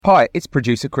Hi, it's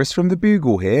producer Chris from The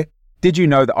Bugle here. Did you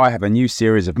know that I have a new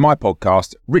series of my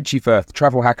podcast, Richie Firth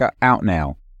Travel Hacker, out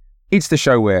now? It's the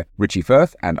show where Richie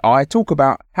Firth and I talk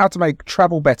about how to make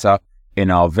travel better in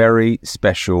our very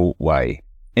special way.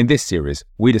 In this series,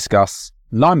 we discuss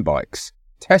Lime bikes,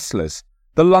 Teslas,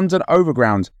 the London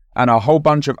Overground, and a whole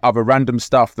bunch of other random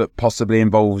stuff that possibly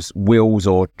involves wheels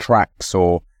or tracks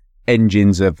or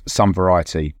engines of some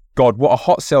variety. God, what a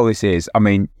hot sell this is. I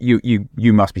mean,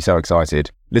 you must be so excited.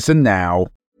 Listen now.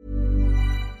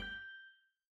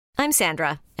 I'm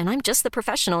Sandra, and I'm just the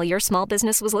professional your small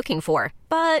business was looking for.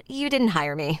 But you didn't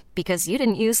hire me because you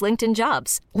didn't use LinkedIn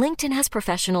Jobs. LinkedIn has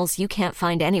professionals you can't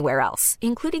find anywhere else,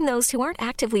 including those who aren't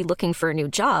actively looking for a new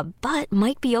job, but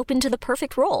might be open to the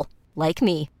perfect role, like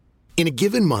me. In a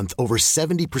given month, over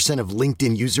 70% of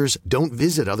LinkedIn users don't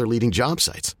visit other leading job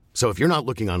sites. So if you're not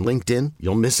looking on LinkedIn,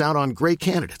 you'll miss out on great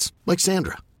candidates like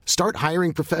Sandra. Start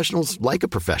hiring professionals like a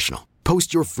professional.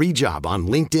 Post your free job on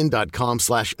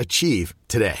linkedin.com/achieve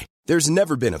today. There's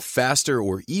never been a faster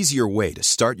or easier way to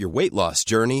start your weight loss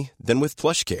journey than with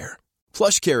PlushCare.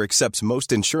 PlushCare accepts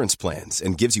most insurance plans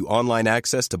and gives you online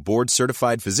access to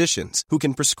board-certified physicians who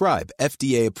can prescribe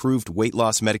FDA-approved weight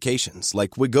loss medications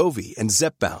like Wegovy and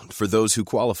Zepbound for those who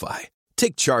qualify.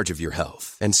 Take charge of your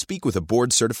health and speak with a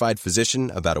board-certified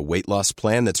physician about a weight loss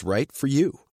plan that's right for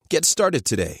you. Get started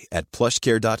today at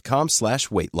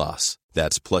plushcare.com/weight loss.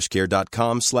 That's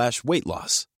plushcare.com/weight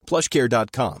loss.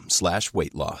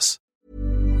 plushcare.com/weight loss.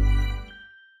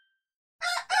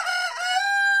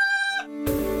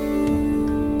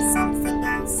 Something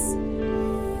else.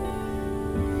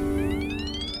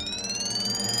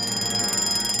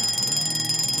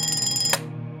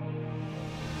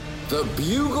 The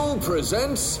Bugle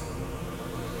presents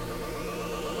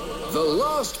The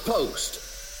Last Post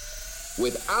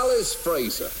with Alice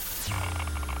Fraser.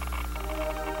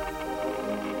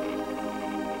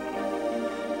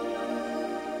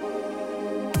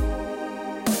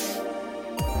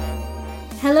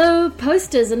 Hello,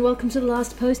 posters, and welcome to The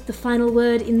Last Post, the final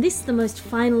word in this, the most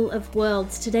final of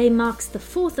worlds. Today marks the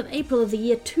 4th of April of the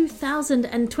year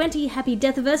 2020. Happy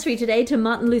death-anniversary today to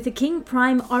Martin Luther King,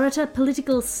 prime orator,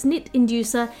 political snit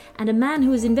inducer, and a man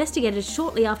who was investigated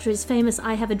shortly after his famous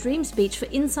I Have a Dream speech for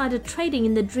insider trading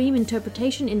in the dream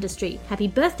interpretation industry. Happy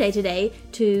birthday today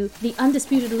to the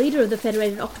undisputed leader of the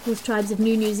Federated Octopus Tribes of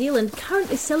New Zealand,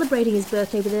 currently celebrating his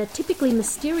birthday with a typically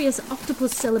mysterious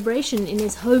octopus celebration in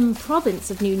his home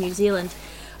province of New Zealand.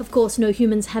 Of course, no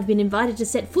humans have been invited to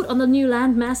set foot on the new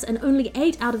landmass, and only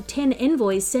 8 out of 10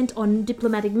 envoys sent on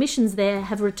diplomatic missions there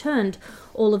have returned.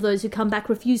 All of those who come back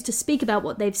refuse to speak about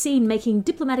what they've seen, making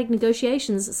diplomatic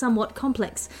negotiations somewhat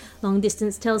complex.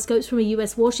 Long-distance telescopes from a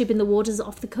US warship in the waters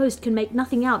off the coast can make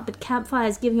nothing out but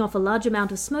campfires giving off a large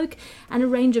amount of smoke and a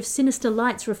range of sinister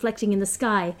lights reflecting in the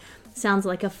sky. Sounds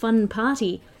like a fun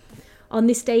party. On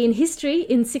this day in history,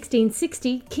 in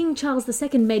 1660, King Charles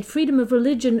II made freedom of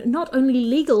religion not only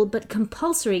legal but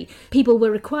compulsory. People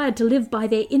were required to live by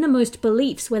their innermost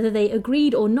beliefs, whether they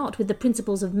agreed or not with the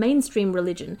principles of mainstream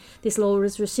religion. This law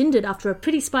was rescinded after a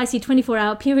pretty spicy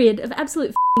 24-hour period of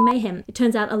absolute mayhem. It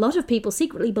turns out a lot of people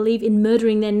secretly believe in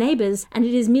murdering their neighbours, and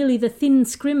it is merely the thin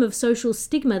scrim of social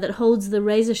stigma that holds the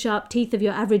razor-sharp teeth of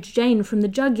your average Jane from the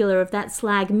jugular of that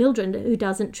slag Mildred who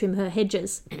doesn't trim her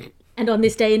hedges. And on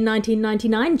this day in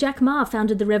 1999, Jack Ma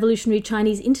founded the revolutionary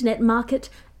Chinese internet market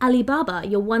Alibaba,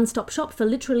 your one-stop shop for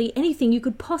literally anything you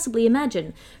could possibly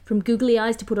imagine. From googly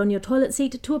eyes to put on your toilet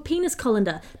seat, to a penis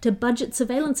colander, to budget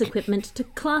surveillance equipment, to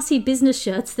classy business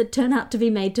shirts that turn out to be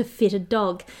made to fit a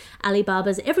dog.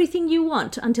 Alibaba's everything you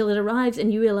want until it arrives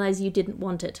and you realise you didn't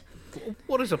want it.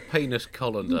 What is a penis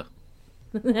colander?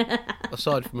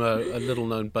 Aside from a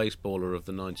little-known baseballer of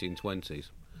the 1920s.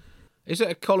 Is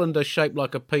it a colander shaped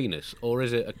like a penis, or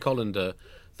is it a colander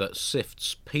that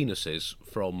sifts penises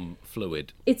from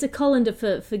fluid? It's a colander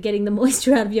for getting the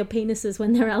moisture out of your penises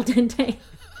when they're al dente.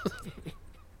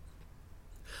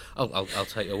 I'll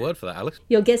take your word for that, Alex.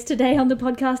 Your guest today on the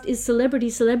podcast is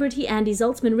celebrity Andy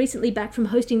Zaltzman, recently back from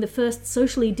hosting the first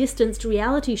socially distanced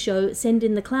reality show, Send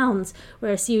in the Clowns,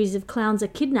 where a series of clowns are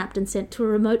kidnapped and sent to a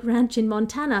remote ranch in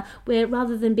Montana, where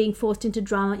rather than being forced into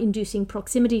drama-inducing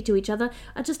proximity to each other,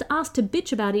 are just asked to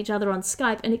bitch about each other on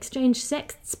Skype and exchange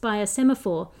sexts by a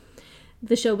semaphore.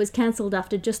 The show was cancelled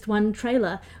after just one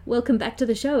trailer. Welcome back to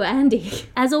the show, Andy.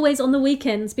 As always on the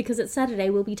weekends, because it's Saturday,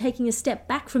 we'll be taking a step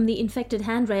back from the infected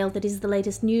handrail that is the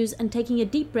latest news and taking a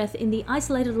deep breath in the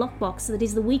isolated lockbox that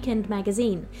is the Weekend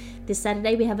magazine. This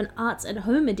Saturday we have an Arts at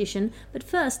Home edition, but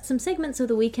first, some segments of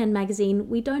the Weekend magazine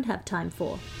we don't have time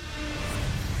for.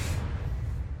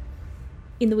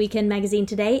 In the Weekend magazine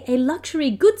today, a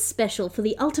luxury goods special for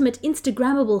the ultimate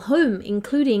Instagrammable home,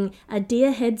 including a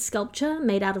deer head sculpture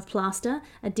made out of plaster,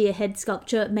 a deer head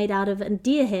sculpture made out of a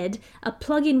deer head, a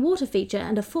plug-in water feature,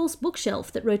 and a false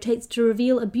bookshelf that rotates to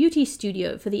reveal a beauty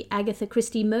studio for the Agatha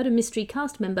Christie murder mystery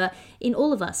cast member in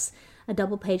All of Us. A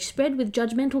double-page spread with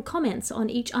judgmental comments on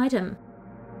each item.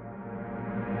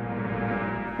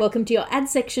 Welcome to your ad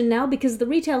section now, because the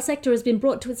retail sector has been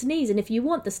brought to its knees, and if you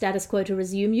want the status quo to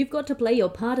resume, you've got to play your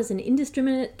part as an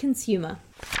indiscriminate consumer.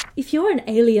 If you're an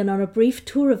alien on a brief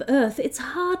tour of Earth, it's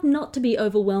hard not to be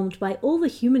overwhelmed by all the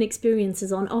human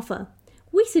experiences on offer.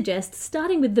 We suggest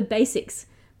starting with the basics.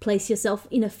 Place yourself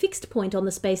in a fixed point on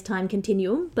the space-time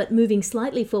continuum, but moving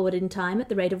slightly forward in time at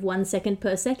the rate of 1 second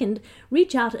per second,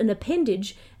 reach out an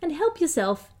appendage and help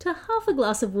yourself to half a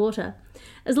glass of water.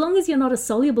 As long as you're not a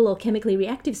soluble or chemically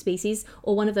reactive species,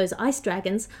 or one of those ice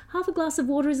dragons, half a glass of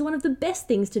water is one of the best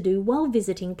things to do while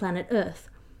visiting planet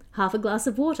Earth. Half a glass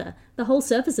of water. The whole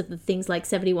surface of the thing's like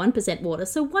 71% water,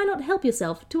 so why not help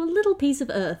yourself to a little piece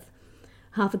of Earth?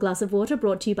 Half a glass of water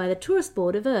brought to you by the Tourist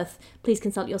Board of Earth. Please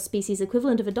consult your species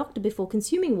equivalent of a doctor before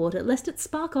consuming water, lest it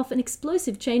spark off an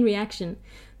explosive chain reaction.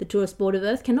 The Tourist Board of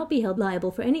Earth cannot be held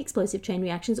liable for any explosive chain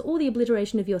reactions or the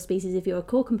obliteration of your species if you're a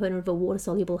core component of a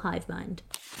water-soluble hive mind.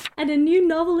 And a new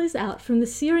novel is out from the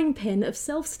searing pen of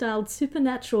self-styled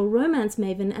supernatural romance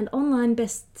maven and online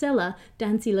bestseller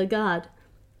Dancy Lagarde.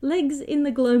 Legs in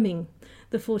the Gloaming.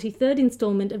 The 43rd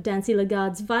installment of Dancy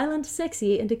Lagarde's violent,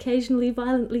 sexy, and occasionally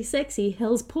violently sexy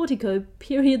Hell's Portico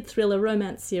period thriller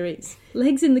romance series.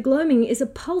 Legs in the Gloaming is a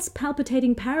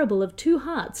pulse-palpitating parable of two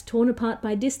hearts torn apart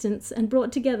by distance and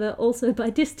brought together also by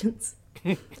distance.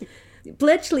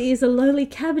 Bletchley is a lowly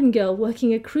cabin girl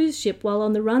working a cruise ship while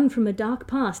on the run from a dark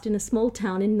past in a small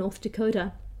town in North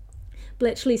Dakota.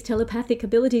 Bletchley's telepathic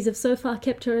abilities have so far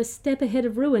kept her a step ahead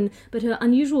of ruin, but her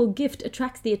unusual gift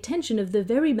attracts the attention of the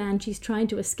very man she's trying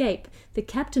to escape, the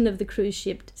captain of the cruise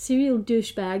ship, serial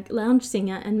douchebag, lounge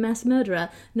singer, and mass murderer,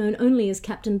 known only as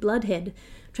Captain Bloodhead.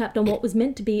 Trapped on what was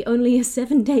meant to be only a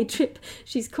 7-day trip,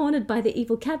 she's cornered by the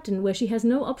evil captain, where she has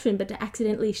no option but to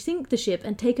accidentally sink the ship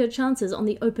and take her chances on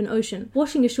the open ocean.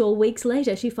 Washing ashore weeks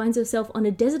later, she finds herself on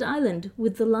a desert island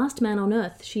with the last man on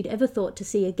Earth she'd ever thought to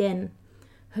see again.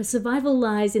 Her survival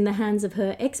lies in the hands of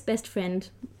her ex-best friend,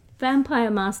 vampire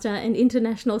master and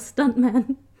international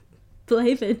stuntman,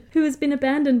 Blavid, who has been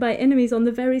abandoned by enemies on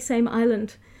the very same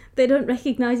island. They don't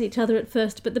recognize each other at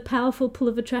first, but the powerful pull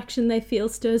of attraction they feel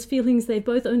stirs feelings they've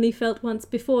both only felt once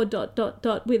before ...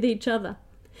 with each other.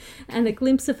 And a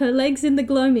glimpse of her legs in the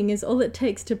gloaming is all it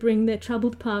takes to bring their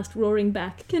troubled past roaring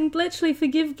back. Can Bletchley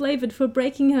forgive Blavid for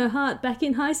breaking her heart back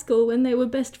in high school when they were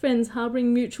best friends,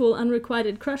 harbouring mutual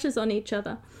unrequited crushes on each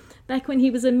other? Back when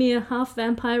he was a mere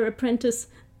half-vampire apprentice,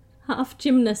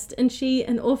 half-gymnast, and she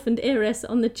an orphaned heiress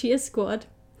on the cheer squad?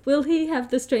 Will he have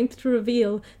the strength to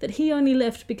reveal that he only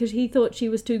left because he thought she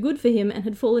was too good for him and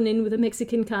had fallen in with a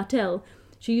Mexican cartel?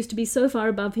 She used to be so far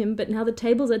above him, but now the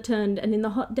tables are turned, and in the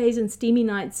hot days and steamy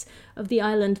nights of the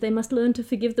island they must learn to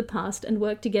forgive the past and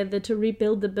work together to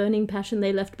rebuild the burning passion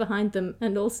they left behind them,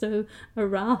 and also a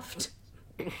raft.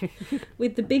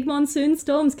 With the big monsoon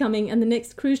storms coming and the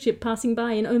next cruise ship passing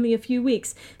by in only a few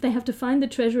weeks, they have to find the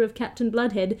treasure of Captain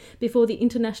Bloodhead before the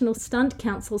International Stunt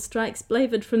Council strikes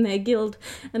Blavid from their guild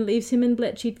and leaves him and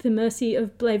Bletchley to the mercy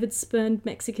of Blavid's spurned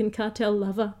Mexican cartel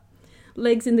lover.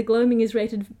 Legs in the Gloaming is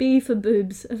rated B for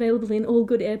boobs, available in all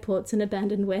good airports and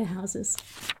abandoned warehouses.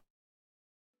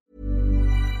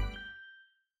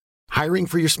 Hiring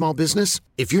for your small business?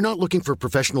 If you're not looking for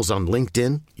professionals on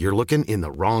LinkedIn, you're looking in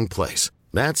the wrong place.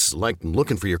 That's like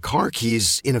looking for your car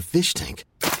keys in a fish tank.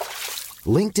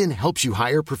 LinkedIn helps you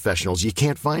hire professionals you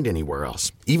can't find anywhere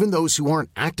else, even those who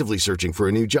aren't actively searching for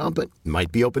a new job but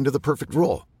might be open to the perfect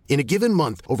role. In a given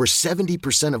month, over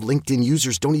 70% of LinkedIn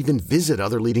users don't even visit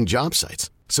other leading job sites.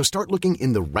 So start looking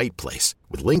in the right place.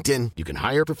 With LinkedIn, you can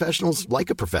hire professionals like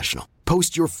a professional.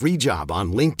 Post your free job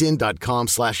on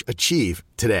linkedin.com/achieve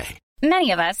today.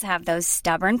 Many of us have those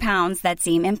stubborn pounds that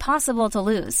seem impossible to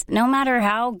lose, no matter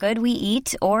how good we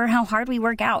eat or how hard we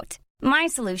work out. My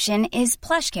solution is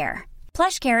PlushCare.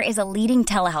 PlushCare is a leading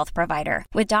telehealth provider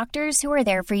with doctors who are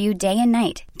there for you day and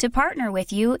night to partner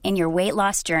with you in your weight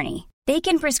loss journey. They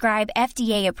can prescribe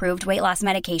FDA-approved weight loss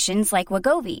medications like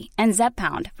Wegovy and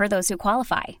Zepbound for those who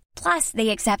qualify. Plus,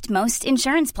 they accept most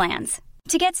insurance plans.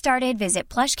 To get started, visit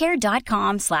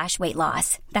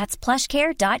plushcare.com/weightloss. That's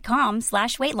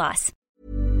plushcare.com/weightloss.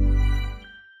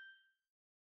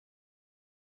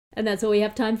 And that's all we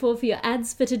have time for your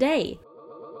ads for today.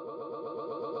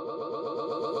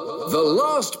 The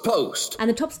Last Post. And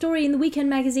the top story in the Weekend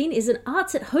magazine is an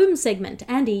Arts at Home segment.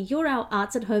 Andy, you're our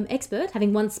Arts at Home expert,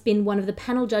 having once been one of the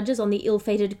panel judges on the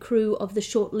ill-fated crew of the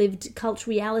short-lived cult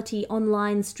reality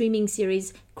online streaming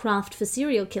series Craft for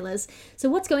Serial Killers. So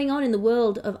what's going on in the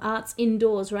world of arts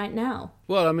indoors right now?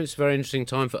 Well, I mean, it's a very interesting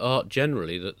time for art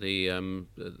generally, that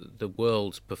the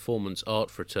world's performance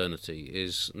art fraternity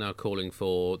is now calling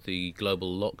for the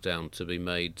global lockdown to be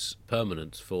made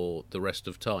permanent for the rest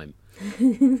of time.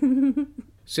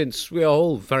 Since we are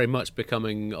all very much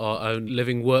becoming our own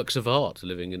living works of art,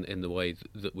 living in the way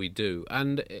that we do.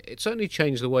 And it certainly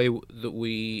changed the way that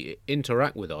we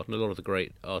interact with art. And a lot of the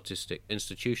great artistic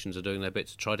institutions are doing their bit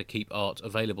to try to keep art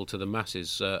available to the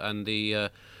masses. And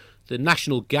the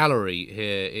National Gallery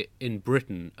here in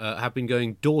Britain have been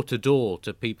going door to door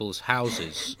to people's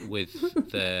houses with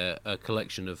their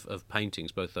collection of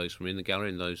paintings, both those from in the gallery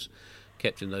and those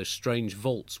kept in those strange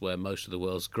vaults where most of the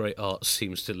world's great art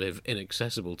seems to live,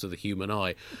 inaccessible to the human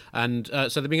eye. And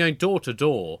so they've been going door to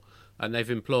door, and they've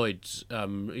employed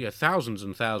thousands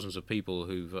and thousands of people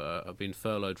who've been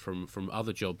furloughed from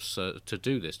other jobs to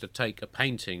do this, to take a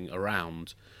painting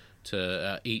around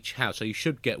to each house. So you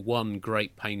should get one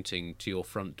great painting to your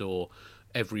front door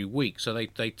every week. So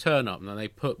they turn up and then they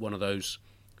put one of those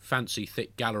fancy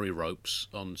thick gallery ropes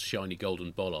on shiny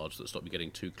golden bollards that stop you getting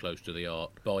too close to the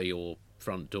art by your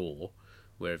front door,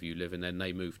 wherever you live, and then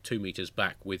they move 2 meters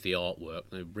back with the artwork.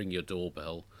 They ring your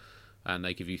doorbell and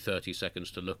they give you 30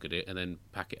 seconds to look at it and then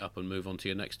pack it up and move on to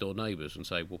your next door neighbours and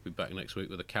say, we'll be back next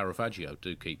week with a Caravaggio.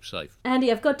 Do keep safe.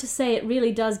 Andy, I've got to say, it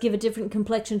really does give a different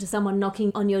complexion to someone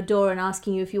knocking on your door and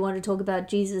asking you if you want to talk about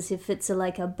Jesus, if it's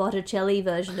like a Botticelli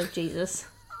version of Jesus.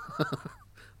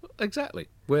 Exactly.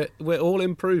 We're all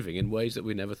improving in ways that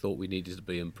we never thought we needed to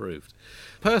be improved.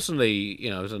 Personally,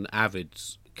 as an avid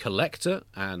collector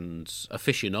and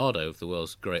aficionado of the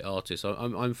world's great artists,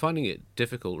 I'm finding it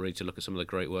difficult really to look at some of the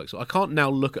great works. I can't now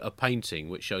look at a painting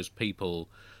which shows people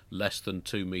less than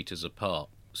 2 meters apart.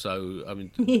 So, I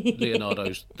mean,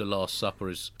 Leonardo's The Last Supper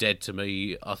is dead to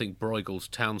me. I think Bruegel's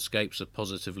townscapes are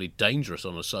positively dangerous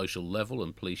on a social level,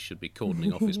 and police should be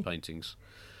cordoning off his paintings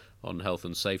on health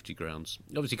and safety grounds.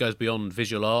 It obviously goes beyond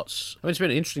visual arts. I mean, it's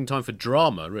been an interesting time for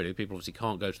drama, really. People obviously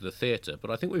can't go to the theatre, but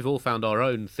I think we've all found our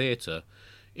own theatre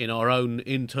in our own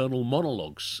internal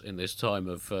monologues in this time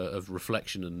of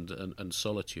reflection and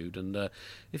solitude. And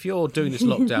if you're doing this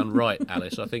lockdown right,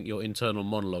 Alice, I think your internal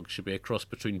monologue should be a cross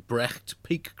between Brecht,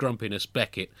 peak grumpiness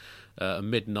Beckett, a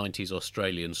mid-90s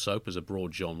Australian soap as a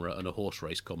broad genre, and a horse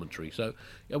race commentary. So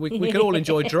we can all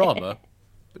enjoy drama,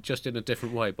 but just in a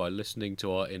different way, by listening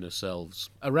to our inner selves.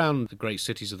 Around the great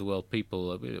cities of the world,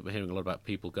 we're hearing a lot about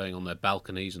people going on their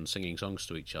balconies and singing songs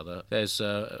to each other. There's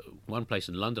one place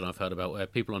in London I've heard about where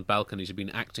people on balconies have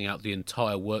been acting out the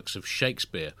entire works of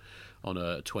Shakespeare on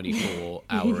a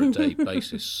 24-hour-a-day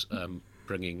basis,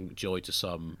 bringing joy to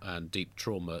some and deep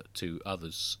trauma to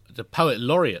others. The poet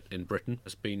laureate in Britain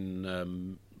has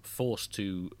been forced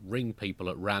to ring people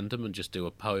at random and just do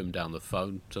a poem down the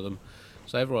phone to them.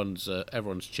 So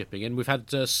everyone's chipping in. We've had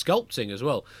sculpting as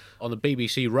well. On the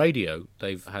BBC radio,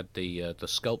 they've had the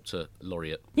sculptor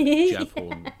laureate,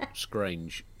 Javhorn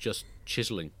Scrange, just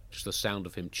chiselling, just the sound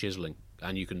of him chiselling.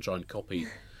 And you can try and copy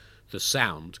the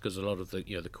sound, because a lot of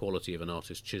the quality of an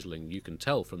artist's chiselling, you can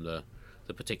tell from the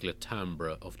particular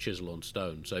timbre of chisel on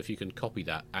stone. So if you can copy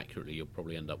that accurately, you'll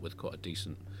probably end up with quite a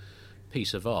decent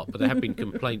piece of art. But there have been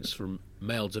complaints from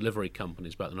mail delivery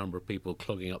companies about the number of people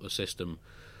clogging up the system,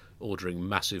 ordering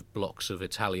massive blocks of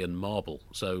Italian marble.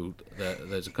 So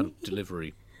there's a kind of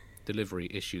delivery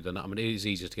issue. Then, I mean, it is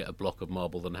easier to get a block of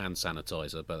marble than hand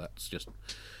sanitizer, but that's just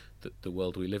the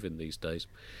world we live in these days.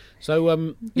 So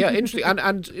interesting.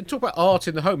 And talk about art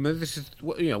in the home. This is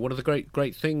one of the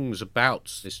great things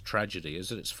about this tragedy is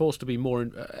that it's forced to be more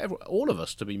all of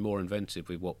us to be more inventive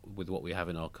with what we have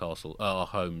in our our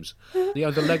homes.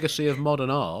 The legacy of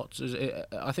modern art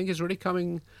I think is really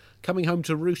coming home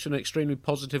to roost in an extremely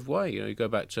positive way. You go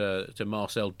back to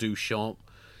Marcel Duchamp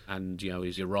and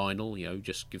his urinal.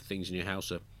 Just give things in your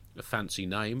house a fancy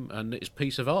name, and it's a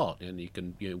piece of art, and you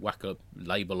can whack a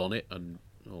label on it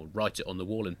or write it on the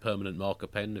wall in permanent marker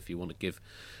pen if you want to give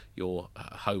your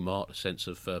home art a sense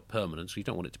of permanence. You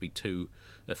don't want it to be too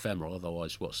ephemeral,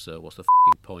 otherwise what's the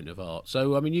point of art?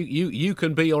 So I mean, you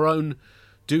can be your own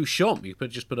Duchamp. You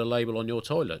just put a label on your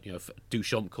toilet.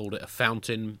 Duchamp called it a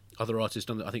fountain. Other artists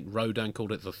done that. I think Rodin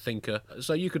called it the thinker.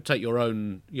 So you could take your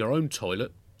own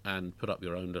toilet and put up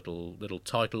your own little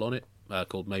title on it,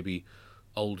 called maybe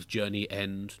Old Journey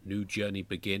End, New Journey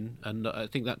Begin, and I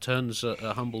think that turns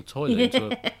a humble toilet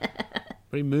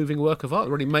very moving work of art.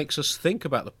 It really makes us think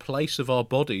about the place of our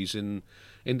bodies in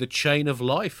the chain of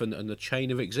life and the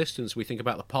chain of existence. We think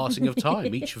about the passing of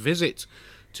time. Each visit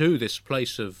to this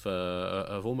place of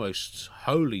almost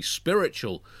holy,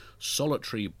 spiritual,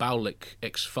 solitary bowlic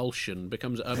expulsion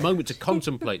becomes a moment to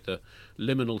contemplate the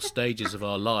liminal stages of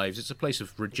our lives. It's a place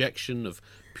of rejection, of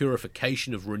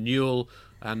purification, of renewal,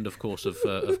 and of course of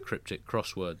cryptic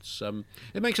crosswords.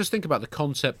 It makes us think about the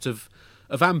concept of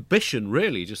ambition,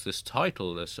 really, just this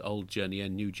title, this Old Journey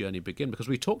End, New Journey Begin, because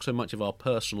we talk so much of our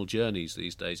personal journeys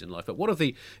these days in life. But what of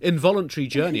the involuntary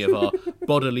journey of our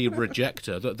bodily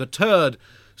rejecter, the turd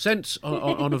sent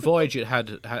on a voyage it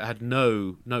had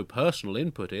no personal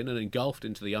input in, and engulfed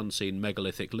into the unseen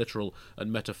megalithic literal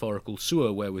and metaphorical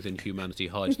sewer wherewithin humanity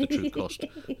hides the true cost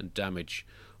and damage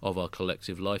of our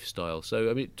collective lifestyle. So,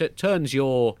 I mean, it turns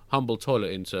your humble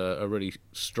toilet into a really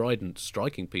strident,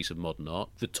 striking piece of modern art.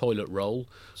 The toilet roll,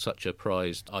 such a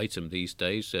prized item these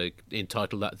days,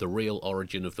 entitled that The Real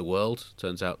Origin of the World.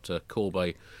 Turns out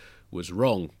Courbet was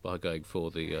wrong by going for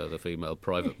the female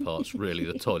private parts. Really,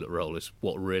 the toilet roll is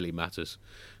what really matters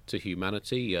to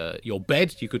humanity. Your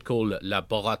bed, you could call it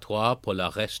Laboratoire pour le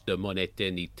reste de mon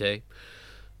éternité,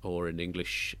 or in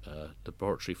English,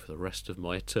 laboratory for the rest of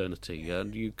my eternity.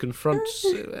 And you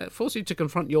force you to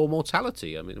confront your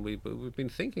mortality. I mean, we've been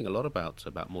thinking a lot about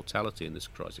mortality in this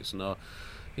crisis, and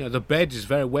the bed is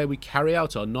where we carry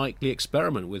out our nightly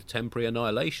experiment with temporary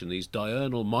annihilation. These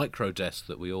diurnal micro deaths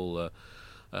that we all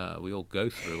go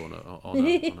through on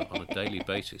a daily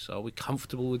basis. Are we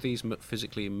comfortable with these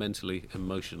physically, mentally,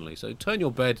 emotionally? So turn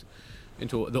your bed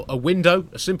into a window,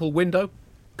 a simple window.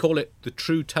 Call it the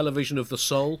true television of the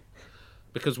soul,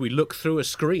 because we look through a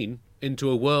screen into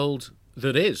a world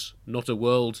that is, not a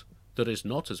world that is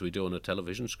not, as we do on a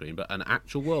television screen, but an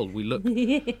actual world. We look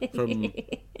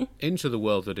into the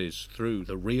world that is through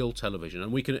the real television,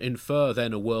 and we can infer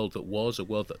then a world that was, a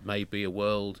world that may be, a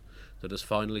world that has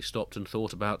finally stopped and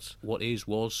thought about what is,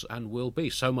 was, and will be.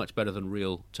 So much better than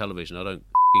real television. I don't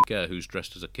care who's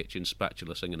dressed as a kitchen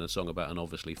spatula singing a song about an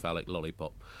obviously phallic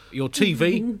lollipop. Your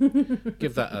TV,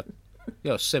 give that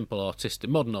a simple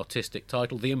modern artistic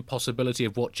title: The Impossibility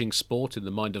of Watching Sport in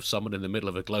the Mind of Someone in the Middle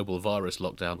of a Global Virus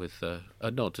Lockdown, with a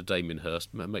nod to Damien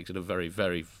Hirst. Makes it a very,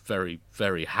 very, very,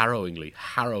 very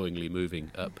harrowingly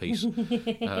moving piece.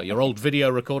 Your old video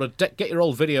recorder, get your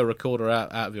old video recorder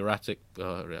out of your attic,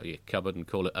 your cupboard, and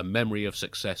call it A Memory of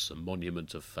Success, A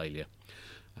Monument of Failure.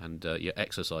 And your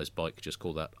exercise bike, just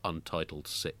call that Untitled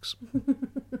 6.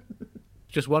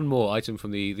 Just one more item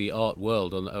from the art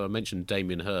world. I mentioned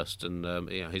Damien Hirst and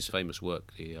his famous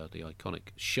work, the iconic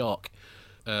Shark,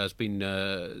 has been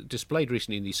displayed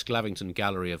recently in the Sklavington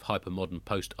Gallery of Hypermodern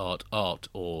Post-Art Art,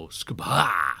 or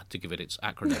SCBA, to give it its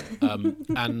acronym.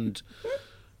 And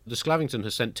the Sklavington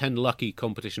has sent 10 lucky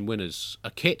competition winners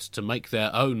a kit to make their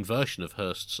own version of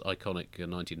Hirst's iconic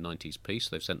 1990s piece.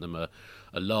 They've sent them a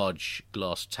large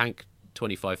glass tank,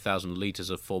 25,000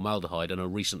 litres of formaldehyde, and a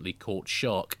recently caught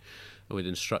shark, with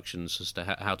instructions as to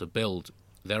how to build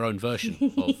their own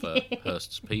version of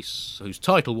Hirst's piece, whose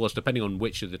title was, depending on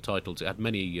which of the titles, it had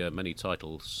many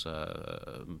titles,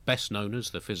 best known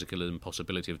as The Physical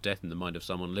Impossibility of Death in the Mind of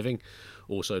Someone Living,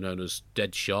 also known as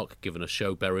Dead Shark Given a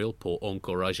Show Burial, pour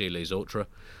encourager les autres,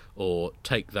 or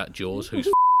Take That Jaws, who's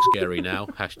scary now,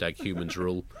 #humans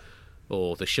rule,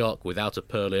 or The Shark Without a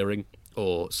Pearl Earring,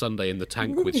 or Sunday in the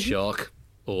Tank with Shark,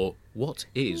 or What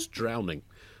is Drowning?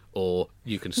 Or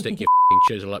you can stick your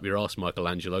chisel up your arse,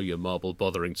 Michelangelo, you marble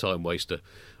bothering time waster.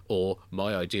 Or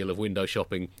My Ideal of Window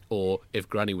Shopping. Or If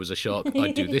Granny Was a Shark,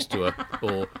 I'd Do This to Her.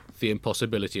 Or The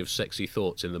Impossibility of Sexy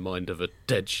Thoughts in the Mind of a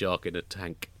Dead Shark in a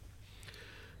Tank.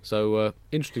 So,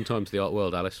 interesting times in the art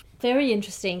world, Alice. Very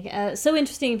interesting. So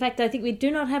interesting, in fact, I think we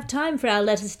do not have time for our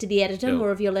letters to the editor.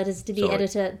 More of your letters to the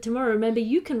editor tomorrow. Remember,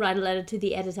 you can write a letter to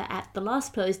the editor at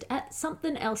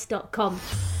thelastpost@somethingelse.com.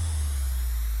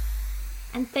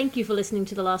 And thank you for listening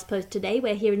to The Last Post today.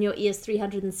 We're here in your ears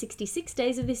 366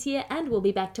 days of this year, and we'll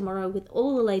be back tomorrow with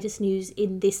all the latest news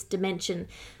in this dimension.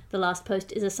 The Last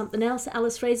Post is a Something Else,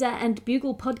 Alice Fraser and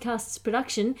Bugle Podcasts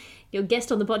production. Your guest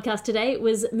on the podcast today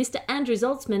was Mr. Andrew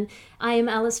Zaltzman. I am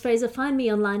Alice Fraser. Find me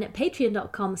online at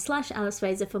patreon.com/Alice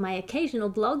Fraser for my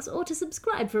occasional blogs, or to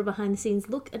subscribe for a behind-the-scenes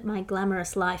look at my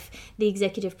glamorous life. The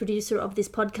executive producer of this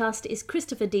podcast is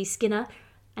Christopher D. Skinner.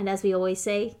 And as we always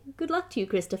say, good luck to you,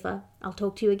 Christopher. I'll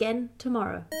talk to you again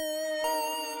tomorrow.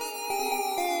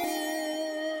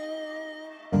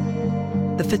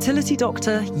 The fertility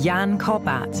doctor Jan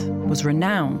Karbat was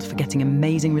renowned for getting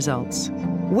amazing results.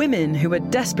 Women who were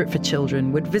desperate for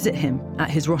children would visit him at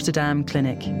his Rotterdam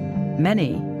clinic.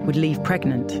 Many would leave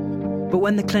pregnant. But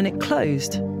when the clinic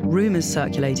closed, rumours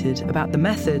circulated about the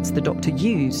methods the doctor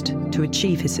used to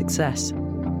achieve his success.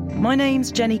 My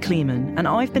name's Jenny Kleeman, and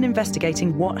I've been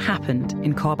investigating what happened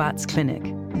in Karbat's clinic.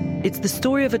 It's the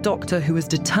story of a doctor who was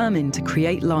determined to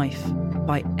create life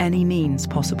by any means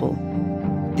possible.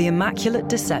 The Immaculate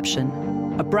Deception,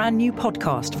 a brand new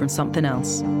podcast from Something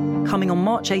Else, coming on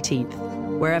March 18th,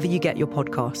 wherever you get your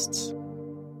podcasts.